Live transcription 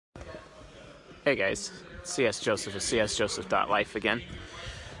Hey guys, CS Joseph of csjoseph.life again.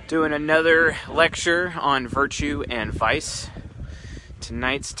 Doing another lecture on virtue and vice.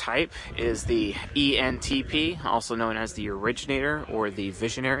 Tonight's type is the ENTP, also known as the originator or the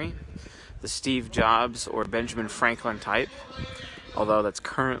visionary, the Steve Jobs or Benjamin Franklin type, although that's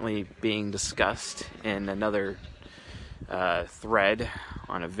currently being discussed in another thread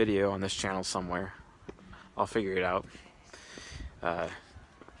on a video on this channel somewhere. I'll figure it out.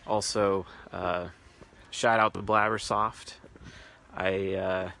 Also, shout out to Blabbersoft.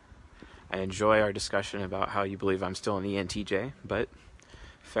 I enjoy our discussion about how you believe I'm still an ENTJ, but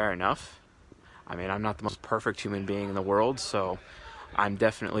fair enough. I mean, I'm not the most perfect human being in the world, so I'm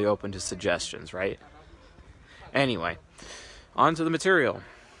definitely open to suggestions, right? Anyway, on to the material.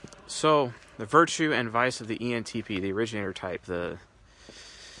 So, the virtue and vice of the ENTP, the originator type, this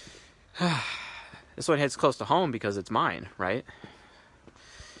one hits close to home because it's mine, right?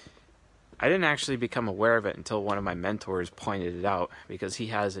 I didn't actually become aware of it until one of my mentors pointed it out, because he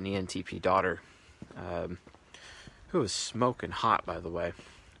has an ENTP daughter, who is smoking hot, by the way,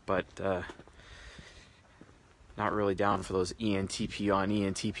 but not really down for those ENTP on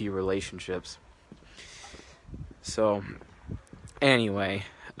ENTP relationships. So, anyway,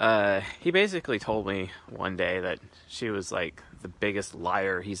 he basically told me one day that she was like the biggest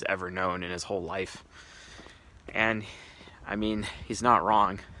liar he's ever known in his whole life. And, I mean, he's not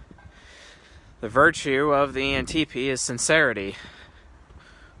wrong. The virtue of the ENTP is sincerity.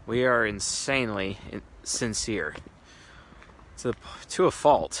 We are insanely sincere. To a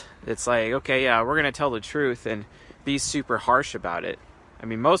fault. It's like, okay, yeah, we're going to tell the truth and be super harsh about it. I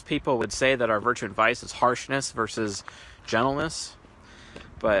mean, most people would say that our virtue and vice is harshness versus gentleness.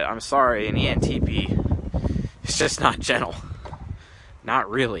 But I'm sorry, an ENTP is just not gentle.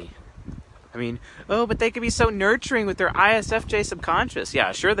 Not really. I mean, oh, but they can be so nurturing with their ISFJ subconscious.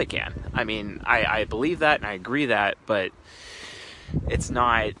 Yeah, sure they can. I mean, I believe that and I agree that, but it's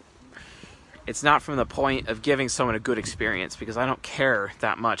not from the point of giving someone a good experience, because I don't care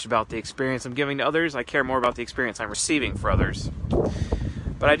that much about the experience I'm giving to others. I care more about the experience I'm receiving for others.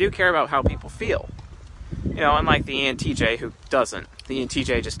 But I do care about how people feel. You know, unlike the ENTJ, who doesn't. The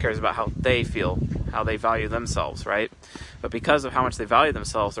ENTJ just cares about how they feel, how they value themselves, right? But because of how much they value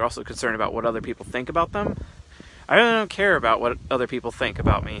themselves, they're also concerned about what other people think about them. I really don't care about what other people think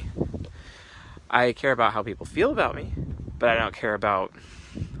about me. I care about how people feel about me, but I don't care about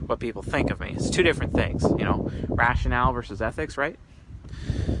what people think of me. It's two different things, you know, rationale versus ethics, right?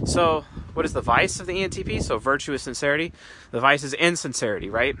 So, what is the vice of the ENTP? So, virtue is sincerity. The vice is insincerity,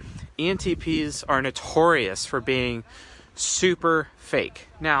 right? ENTPs are notorious for being super fake.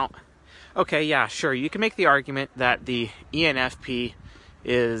 Now, okay, yeah, sure, you can make the argument that the ENFP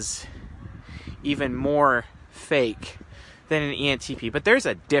is even more fake than an ENTP, but there's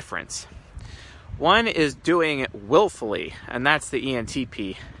a difference. One is doing it willfully, and that's the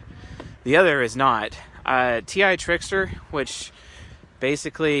ENTP. The other is not. TI Trickster, which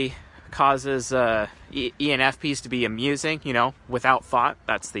basically causes ENFPs to be amusing, you know, without thought.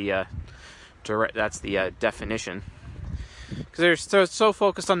 That's the definition. Because they're so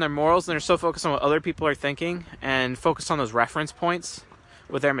focused on their morals, and they're so focused on what other people are thinking, and focused on those reference points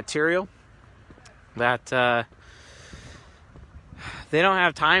with their material, that they don't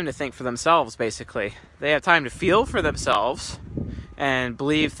have time to think for themselves, basically. They have time to feel for themselves and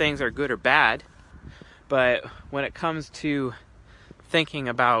believe things are good or bad, but when it comes to thinking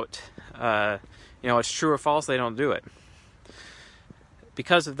about, it's true or false, they don't do it.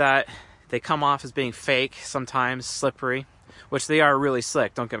 Because of that, they come off as being fake, sometimes slippery, which they are really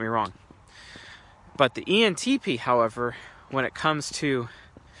slick, don't get me wrong. But the ENTP, however, when it comes to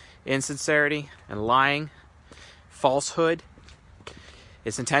insincerity and lying, falsehood,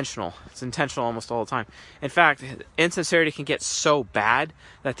 it's intentional. It's intentional almost all the time. In fact, insincerity can get so bad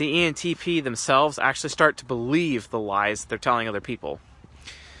that the ENTP themselves actually start to believe the lies they're telling other people.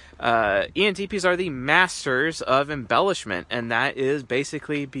 ENTPs are the masters of embellishment, and that is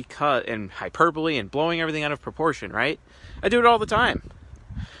basically because, and hyperbole and blowing everything out of proportion, right? I do it all the time.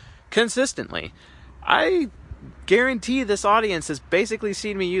 Consistently. I guarantee this audience has basically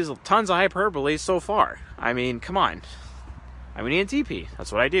seen me use tons of hyperbole so far. I mean, come on. I'm an ENTP.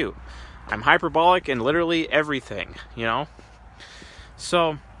 That's what I do. I'm hyperbolic in literally everything, you know?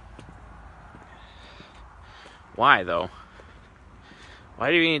 So, why though?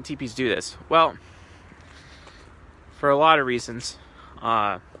 Why do ENTPs do this? Well, for a lot of reasons.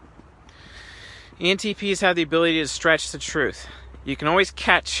 ENTPs have the ability to stretch the truth. You can always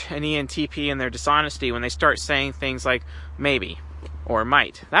catch an ENTP in their dishonesty when they start saying things like maybe or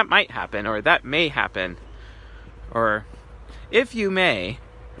might. That might happen, or that may happen, or if you may,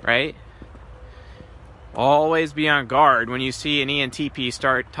 right? always be on guard when you see an ENTP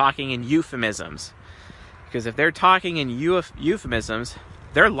start talking in euphemisms. Because if they're talking in euphemisms,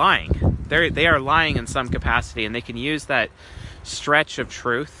 they're lying. They are lying in some capacity, and they can use that stretch of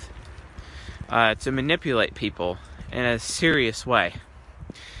truth to manipulate people in a serious way.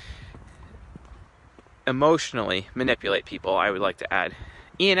 Emotionally manipulate people, I would like to add.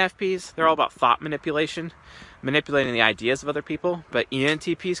 ENFPs, they're all about thought manipulation, manipulating the ideas of other people, but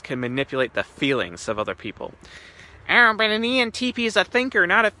ENTPs can manipulate the feelings of other people. Oh, but an ENTP is a thinker,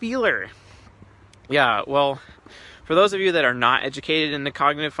 not a feeler. Yeah, well, for those of you that are not educated in the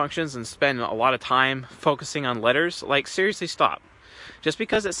cognitive functions and spend a lot of time focusing on letters, like, seriously stop. Just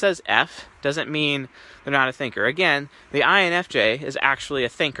because it says F doesn't mean they're not a thinker. Again, the INFJ is actually a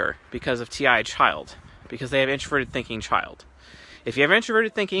thinker because of TI child, because they have introverted thinking child. If you have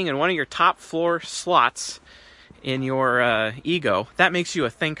introverted thinking in one of your top floor slots in your ego, that makes you a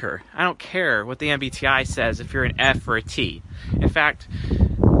thinker. I don't care what the MBTI says if you're an F or a T. In fact,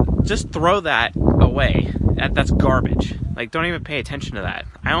 just throw that away. That's garbage. Like, don't even pay attention to that.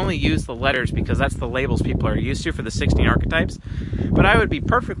 I only use the letters because that's the labels people are used to for the 16 archetypes. But I would be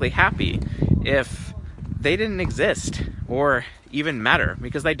perfectly happy if they didn't exist or even matter,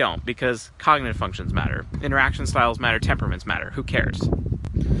 because they don't, because cognitive functions matter, interaction styles matter, temperaments matter. Who cares?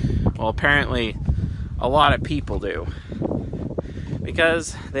 Well, apparently a lot of people do,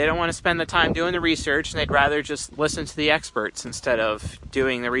 because they don't want to spend the time doing the research, and they'd rather just listen to the experts instead of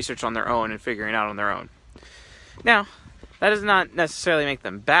doing the research on their own and figuring it out on their own. Now, that does not necessarily make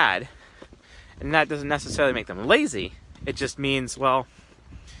them bad, and that doesn't necessarily make them lazy. It just means, well,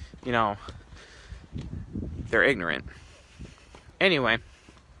 you know, they're ignorant. Anyway,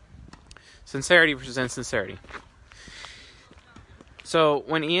 sincerity versus insincerity. So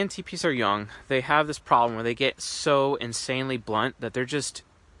when ENTPs are young, they have this problem where they get so insanely blunt that they're just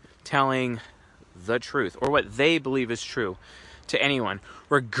telling the truth, or what they believe is true, to anyone,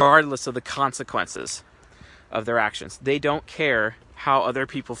 regardless of the consequences of their actions. They don't care how other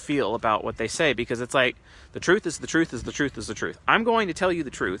people feel about what they say, because it's like, the truth is the truth is the truth is the truth. I'm going to tell you the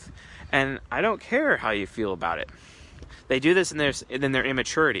truth, and I don't care how you feel about it. They do this in their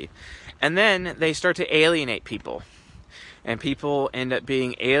immaturity. And then they start to alienate people. And people end up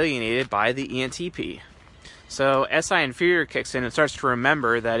being alienated by the ENTP. So SI inferior kicks in and starts to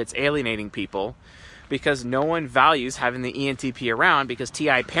remember that it's alienating people, because no one values having the ENTP around, because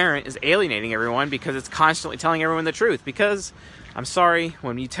TI parent is alienating everyone because it's constantly telling everyone the truth. Because, I'm sorry,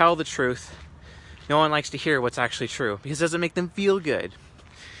 when you tell the truth, no one likes to hear what's actually true, because it doesn't make them feel good.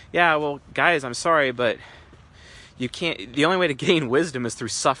 Yeah, well, guys, I'm sorry, but you can't. The only way to gain wisdom is through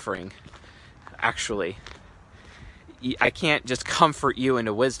suffering, actually. I can't just comfort you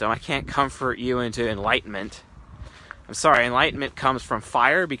into wisdom. I can't comfort you into enlightenment. I'm sorry, enlightenment comes from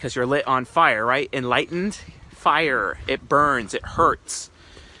fire, because you're lit on fire, right? Enlightened fire. It burns, it hurts,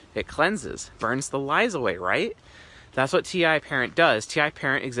 it cleanses, burns the lies away, right? That's what TI parent does. TI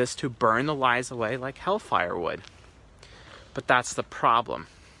parent exists to burn the lies away like hellfire would. But that's the problem.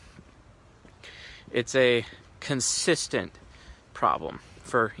 It's a consistent problem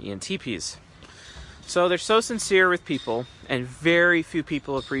for ENTPs. So they're so sincere with people, and very few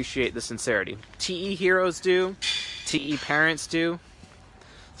people appreciate the sincerity. TE heroes do, TE parents do,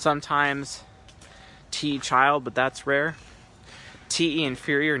 sometimes TE child, but that's rare. TE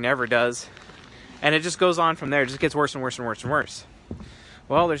inferior never does. And it just goes on from there. It just gets worse and worse and worse and worse.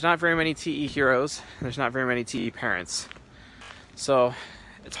 Well, there's not very many TE heroes, and there's not very many TE parents. So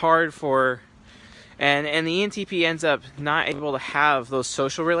it's hard for... And the ENTP ends up not able to have those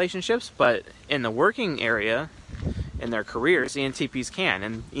social relationships, but in the working area, in their careers, ENTPs can.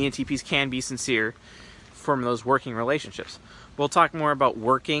 And ENTPs can be sincere from those working relationships. We'll talk more about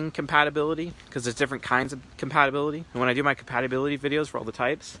working compatibility, because there's different kinds of compatibility. And when I do my compatibility videos for all the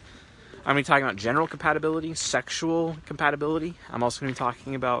types, I'm going to be talking about general compatibility, sexual compatibility. I'm also going to be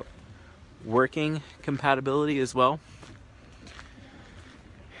talking about working compatibility as well.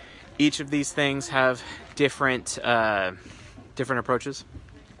 Each of these things have different approaches.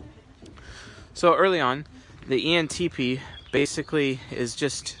 So early on, the ENTP basically is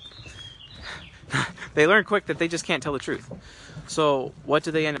just... they learn quick that they just can't tell the truth. So what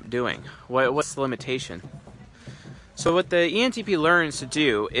do they end up doing? What's the limitation? So what the ENTP learns to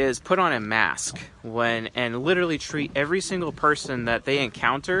do is put on a mask and literally treat every single person that they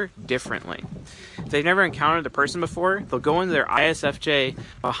encounter differently. If they've never encountered the person before, they'll go into their ISFJ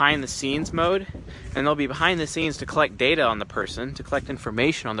behind the scenes mode, and they'll be behind the scenes to collect data on the person, to collect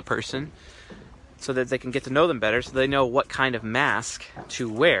information on the person, so that they can get to know them better, so they know what kind of mask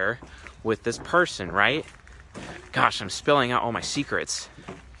to wear with this person, right? Gosh, I'm spilling out all my secrets.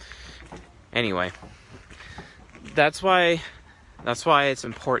 Anyway, that's why it's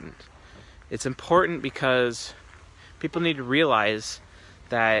important. It's important because people need to realize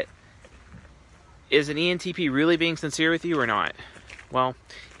that, is an ENTP really being sincere with you or not? Well,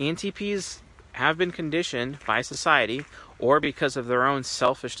 ENTPs have been conditioned by society, or because of their own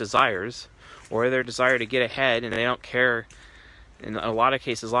selfish desires, or their desire to get ahead, and they don't care. In a lot of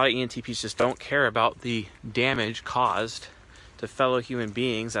cases, a lot of ENTPs just don't care about the damage caused to fellow human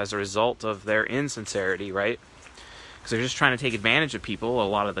beings as a result of their insincerity, right? Because they're just trying to take advantage of people a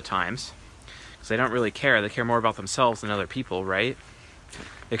lot of the times. Because they don't really care. They care more about themselves than other people, right?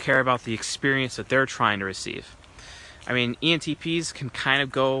 They care about the experience that they're trying to receive. I mean, ENTPs can kind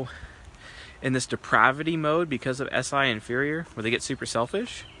of go in this depravity mode because of SI inferior, where they get super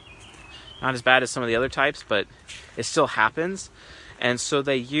selfish. Not as bad as some of the other types, but it still happens. And so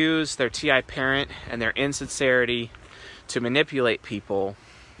they use their TI parent and their insincerity to manipulate people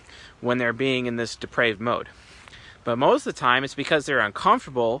when they're being in this depraved mode. But most of the time, it's because they're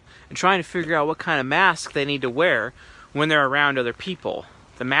uncomfortable and trying to figure out what kind of mask they need to wear when they're around other people.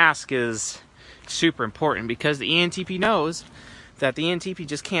 The mask is super important because the ENTP knows that the ENTP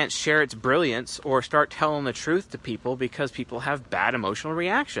just can't share its brilliance or start telling the truth to people because people have bad emotional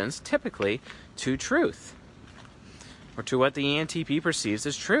reactions, typically, to truth. Or to what the ENTP perceives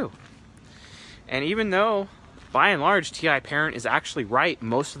as true. And even though, by and large, TI parent is actually right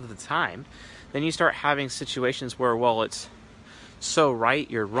most of the time, then you start having situations where, well, it's so right,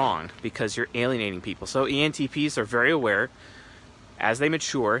 you're wrong, because you're alienating people. So ENTPs are very aware, as they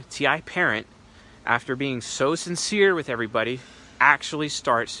mature, TI parent, after being so sincere with everybody, actually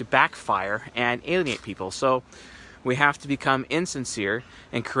starts to backfire and alienate people. So we have to become insincere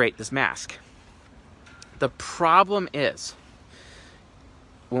and create this mask. The problem is,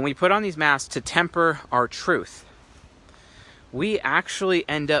 when we put on these masks to temper our truth, we actually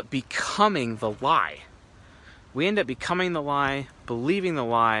end up becoming the lie. We end up becoming the lie, believing the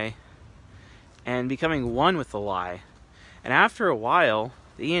lie, and becoming one with the lie. And after a while,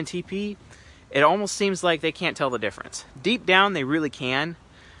 the ENTP, it almost seems like they can't tell the difference. Deep down, they really can,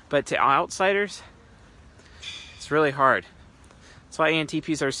 but to outsiders, it's really hard. That's why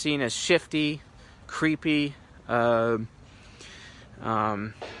ENTPs are seen as shifty, creepy,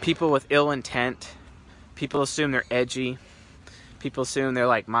 people with ill intent. People assume they're edgy. People assume they're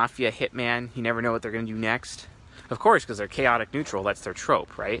like mafia hitman. You never know what they're going to do next. Of course, because they're chaotic neutral. That's their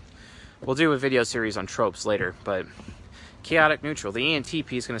trope, right? We'll do a video series on tropes later, but chaotic neutral. The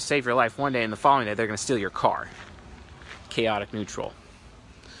ENTP is going to save your life one day, and the following day they're going to steal your car. Chaotic neutral.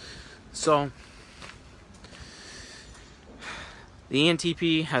 So, the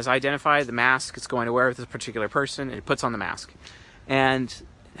ENTP has identified the mask it's going to wear with this particular person, and it puts on the mask. And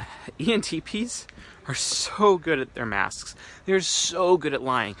ENTPs are so good at their masks. They're so good at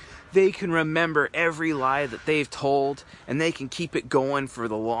lying. They can remember every lie that they've told, and they can keep it going for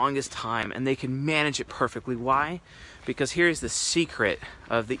the longest time, and they can manage it perfectly. Why? Because here's the secret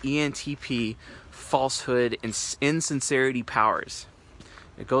of the ENTP falsehood and insincerity powers.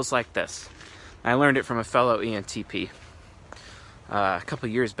 It goes like this. I learned it from a fellow ENTP a couple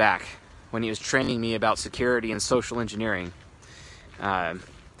years back when he was training me about security and social engineering.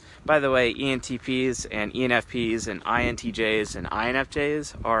 By the way, ENTPs and ENFPs and INTJs and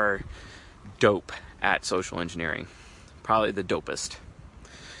INFJs are dope at social engineering. Probably the dopest.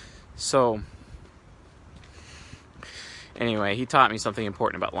 So, anyway, he taught me something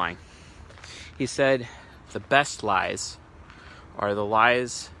important about lying. He said, the best lies are the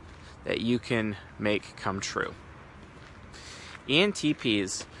lies that you can make come true.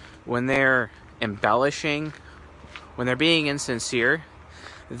 ENTPs, when they're embellishing, when they're being insincere,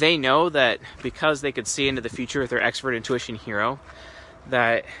 they know that because they could see into the future with their expert intuition hero,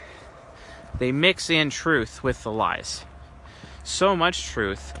 that they mix in truth with the lies. So much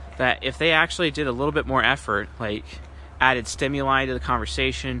truth that if they actually did a little bit more effort, like added stimuli to the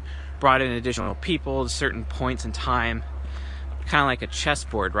conversation, brought in additional people at certain points in time, kind of like a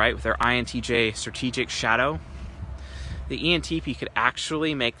chessboard, right, with their INTJ strategic shadow, the ENTP could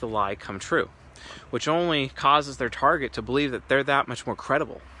actually make the lie come true, which only causes their target to believe that they're that much more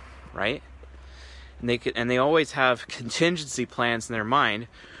credible, right? And they always have contingency plans in their mind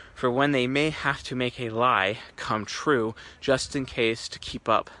for when they may have to make a lie come true, just in case to keep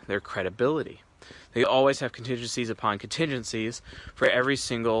up their credibility. They always have contingencies upon contingencies for every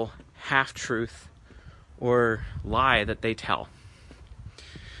single half-truth or lie that they tell.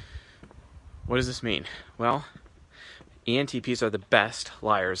 What does this mean? Well, ENTPs are the best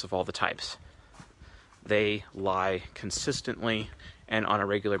liars of all the types. They lie consistently and on a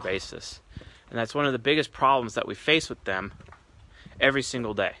regular basis. And that's one of the biggest problems that we face with them every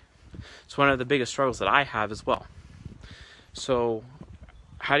single day. It's one of the biggest struggles that I have as well. So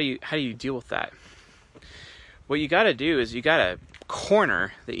how do you deal with that? What you got to do is you got to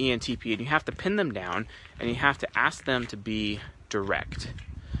corner the ENTP, and you have to pin them down, and you have to ask them to be direct.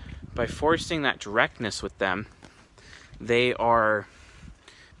 By forcing that directness with them, they are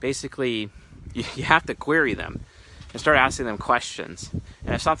basically, you have to query them and start asking them questions.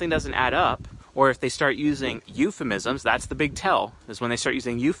 And if something doesn't add up, or if they start using euphemisms, that's the big tell, is when they start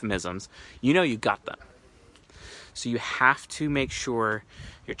using euphemisms, you know you got them. So you have to make sure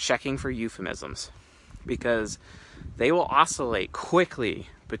you're checking for euphemisms, because they will oscillate quickly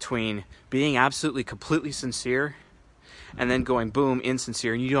between being absolutely completely sincere and then going boom,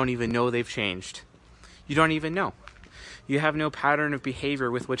 insincere, and you don't even know they've changed. You don't even know. You have no pattern of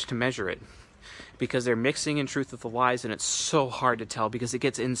behavior with which to measure it, because they're mixing in truth with the lies, and it's so hard to tell because it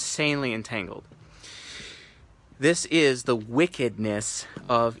gets insanely entangled. This is the wickedness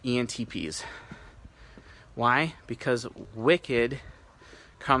of ENTPs. Why? Because wicked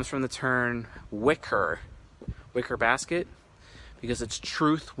comes from the term wicker basket, because it's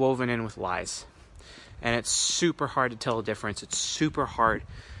truth woven in with lies. And it's super hard to tell the difference. It's super hard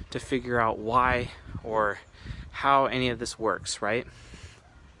to figure out why or how any of this works, right?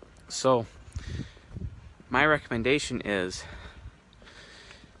 So my recommendation is,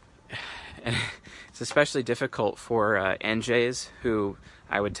 and it's especially difficult for NJs, who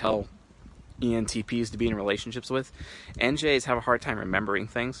I would tell ENTPs to be in relationships with. NJs have a hard time remembering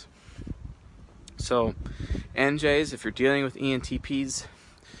things. So NJs, if you're dealing with ENTPs,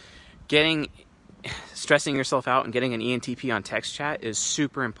 stressing yourself out and getting an ENTP on text chat is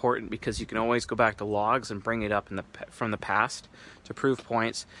super important, because you can always go back to logs and bring it up from the past to prove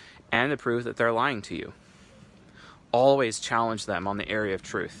points and to prove that they're lying to you. Always challenge them on the area of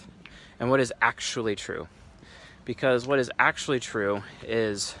truth and what is actually true, because what is actually true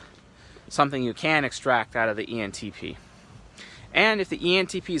is something you can extract out of the ENTP. And if the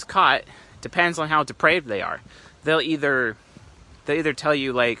ENTP is caught, depends on how depraved they are. They'll either tell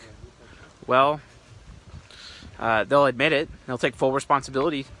you, like, well, they'll admit it, they'll take full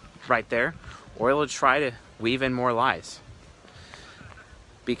responsibility right there, or they'll try to weave in more lies.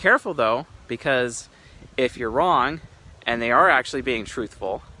 Be careful though, because if you're wrong and they are actually being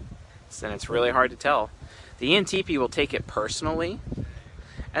truthful, then it's really hard to tell. The ENTP will take it personally,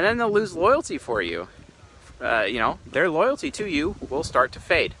 and then they'll lose loyalty for you. Their loyalty to you will start to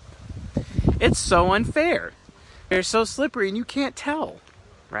fade. It's so unfair. They're so slippery and you can't tell,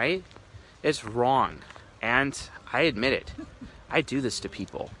 right? It's wrong. And I admit it. I do this to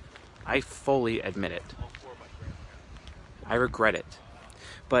people. I fully admit it. I regret it.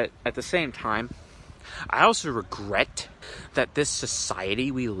 But at the same time, I also regret that this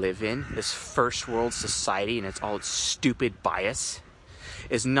society we live in, this first world society, and it's all its stupid bias,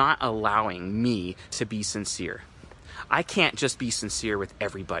 is not allowing me to be sincere. I can't just be sincere with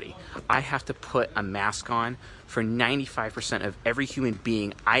everybody. I have to put a mask on for 95% of every human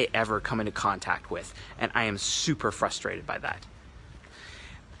being I ever come into contact with, and I am super frustrated by that.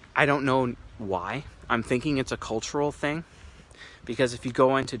 I don't know why. I'm thinking it's a cultural thing, because if you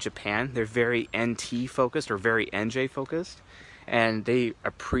go into Japan, they're very NT focused or very NJ focused, and they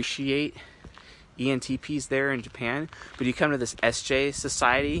appreciate ENTPs there in Japan. But you come to this SJ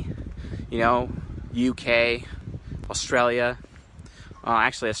society, UK, Australia,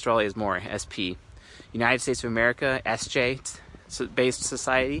 actually Australia is more SP, United States of America, SJ based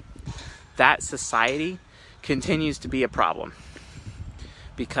society. That society continues to be a problem,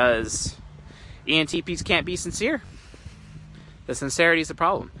 because ENTPs can't be sincere. The sincerity is the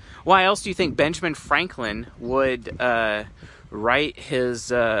problem. Why else do you think Benjamin Franklin would write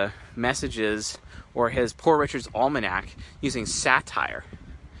his messages or his Poor Richard's Almanac using satire?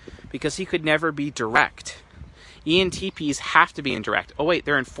 Because he could never be direct. ENTPs have to be indirect. Oh wait,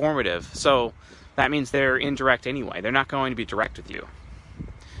 they're informative. So that means they're indirect anyway. They're not going to be direct with you.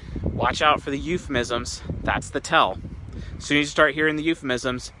 Watch out for the euphemisms. That's the tell. As soon as you start hearing the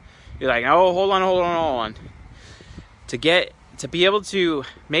euphemisms, you're like, oh, hold on. To be able to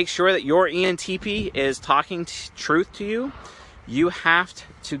make sure that your ENTP is talking truth to you, you have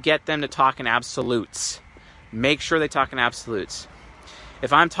to get them to talk in absolutes. Make sure they talk in absolutes.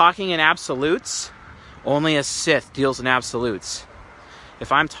 If I'm talking in absolutes, only a Sith deals in absolutes.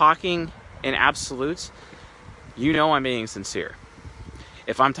 If I'm talking in absolutes, you know I'm being sincere.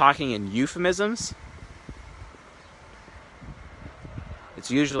 If I'm talking in euphemisms,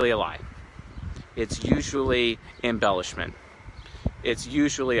 it's usually a lie. It's usually embellishment. It's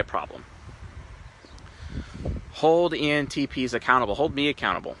usually a problem. Hold ENTPs accountable. Hold me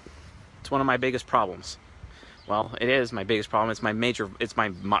accountable. It's one of my biggest problems. Well, it is my biggest problem. It's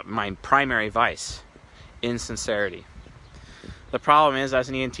my primary vice. Insincerity. The problem is, as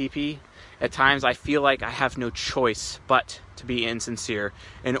an ENTP, at times I feel like I have no choice but to be insincere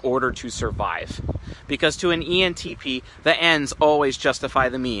in order to survive. Because to an ENTP, the ends always justify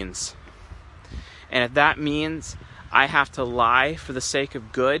the means. And if that means I have to lie for the sake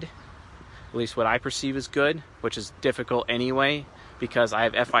of good, at least what I perceive as good, which is difficult anyway, because I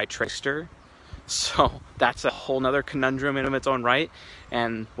have FI Trickster, so that's a whole nother conundrum in its own right.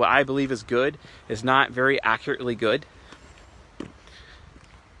 And what I believe is good is not very accurately good.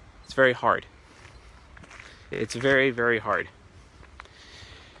 It's very hard. It's very, very hard.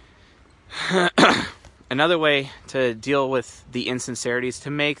 Another way to deal with the insincerity is to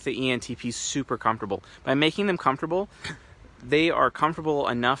make the ENTP super comfortable. By making them comfortable, they are comfortable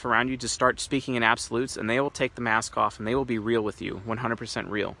enough around you to start speaking in absolutes, and they will take the mask off and they will be real with you, 100%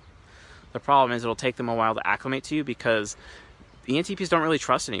 real. The problem is it'll take them a while to acclimate to you because the ENTPs don't really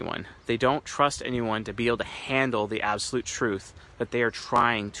trust anyone. They don't trust anyone to be able to handle the absolute truth that they are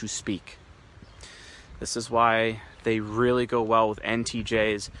trying to speak. This is why they really go well with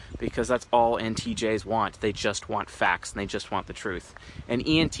NTJs, because that's all NTJs want. They just want facts and they just want the truth. And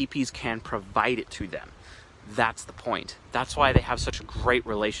ENTPs can provide it to them. That's the point. That's why they have such a great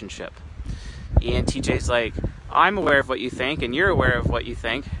relationship. ENTJ's like, I'm aware of what you think and you're aware of what you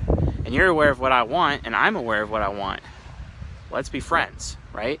think and you're aware of what I want and I'm aware of what I want. Let's be friends,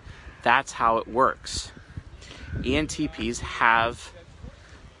 right? That's how it works. ENTPs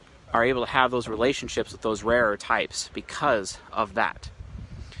are able to have those relationships with those rarer types because of that.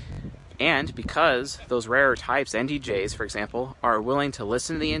 And because those rarer types, NTJs, for example, are willing to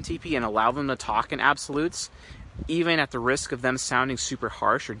listen to the ENTP and allow them to talk in absolutes, even at the risk of them sounding super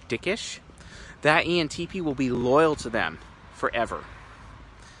harsh or dickish, that ENTP will be loyal to them forever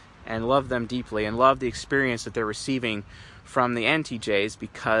and love them deeply and love the experience that they're receiving from the NTJs,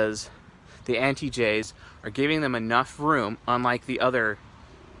 because the NTJs are giving them enough room, unlike the other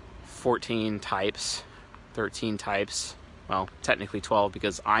 14 types, 13 types, well, technically 12,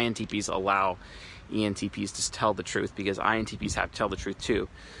 because INTPs allow ENTPs to tell the truth, because INTPs have to tell the truth too,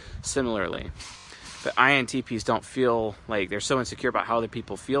 similarly. But INTPs don't feel like, they're so insecure about how other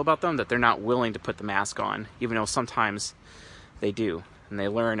people feel about them that they're not willing to put the mask on, even though sometimes they do. And they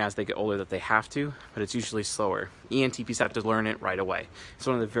learn as they get older that they have to, but it's usually slower. ENTPs have to learn it right away. It's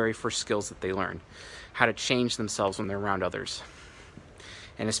one of the very first skills that they learn, how to change themselves when they're around others.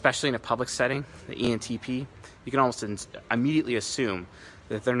 And especially in a public setting, the ENTP, you can almost immediately assume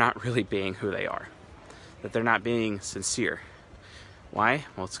that they're not really being who they are, that they're not being sincere. Why?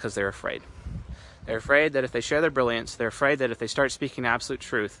 Well, it's because they're afraid. They're afraid that if they share their brilliance, they're afraid that if they start speaking absolute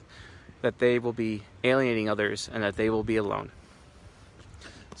truth, that they will be alienating others and that they will be alone.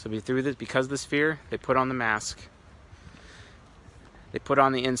 So because of this fear, they put on the mask, they put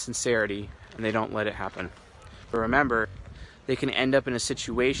on the insincerity, and they don't let it happen. But remember, they can end up in a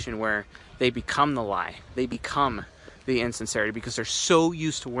situation where they become the lie. They become the insincerity because they're so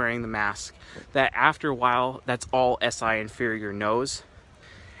used to wearing the mask that after a while, that's all SI inferior knows.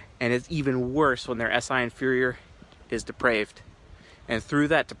 And it's even worse when their SI inferior is depraved. And through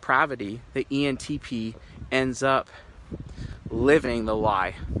that depravity, the ENTP ends up living the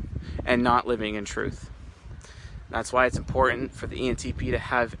lie and not living in truth. That's why it's important for the ENTP to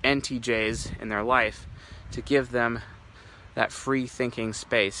have NTJs in their life to give them that free thinking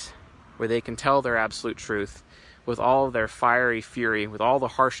space where they can tell their absolute truth with all of their fiery fury, with all the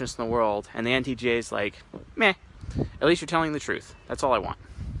harshness in the world, and the NTJ is like, meh, at least you're telling the truth. That's all I want.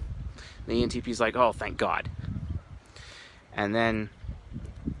 The ENTP is like, oh, thank God. And then,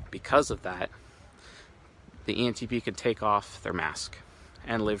 because of that, the ENTP can take off their mask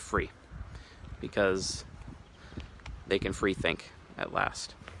and live free, because they can free think at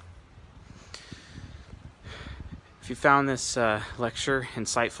last. If you found this lecture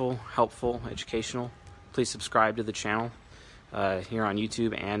insightful, helpful, educational, please subscribe to the channel here on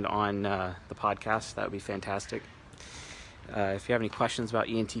YouTube and on the podcast. That would be fantastic. If you have any questions about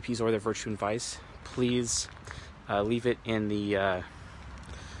ENTPs or their virtue and vice, please leave it in the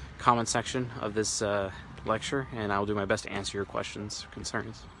comment section of this lecture, and I will do my best to answer your questions or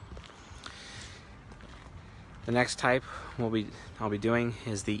concerns. The next type I'll be doing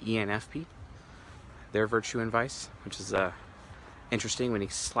is the ENFP, their virtue and vice, which is interesting. We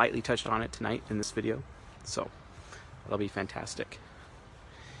slightly touched on it tonight in this video, so that'll be fantastic.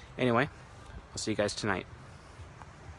 Anyway, I'll see you guys tonight.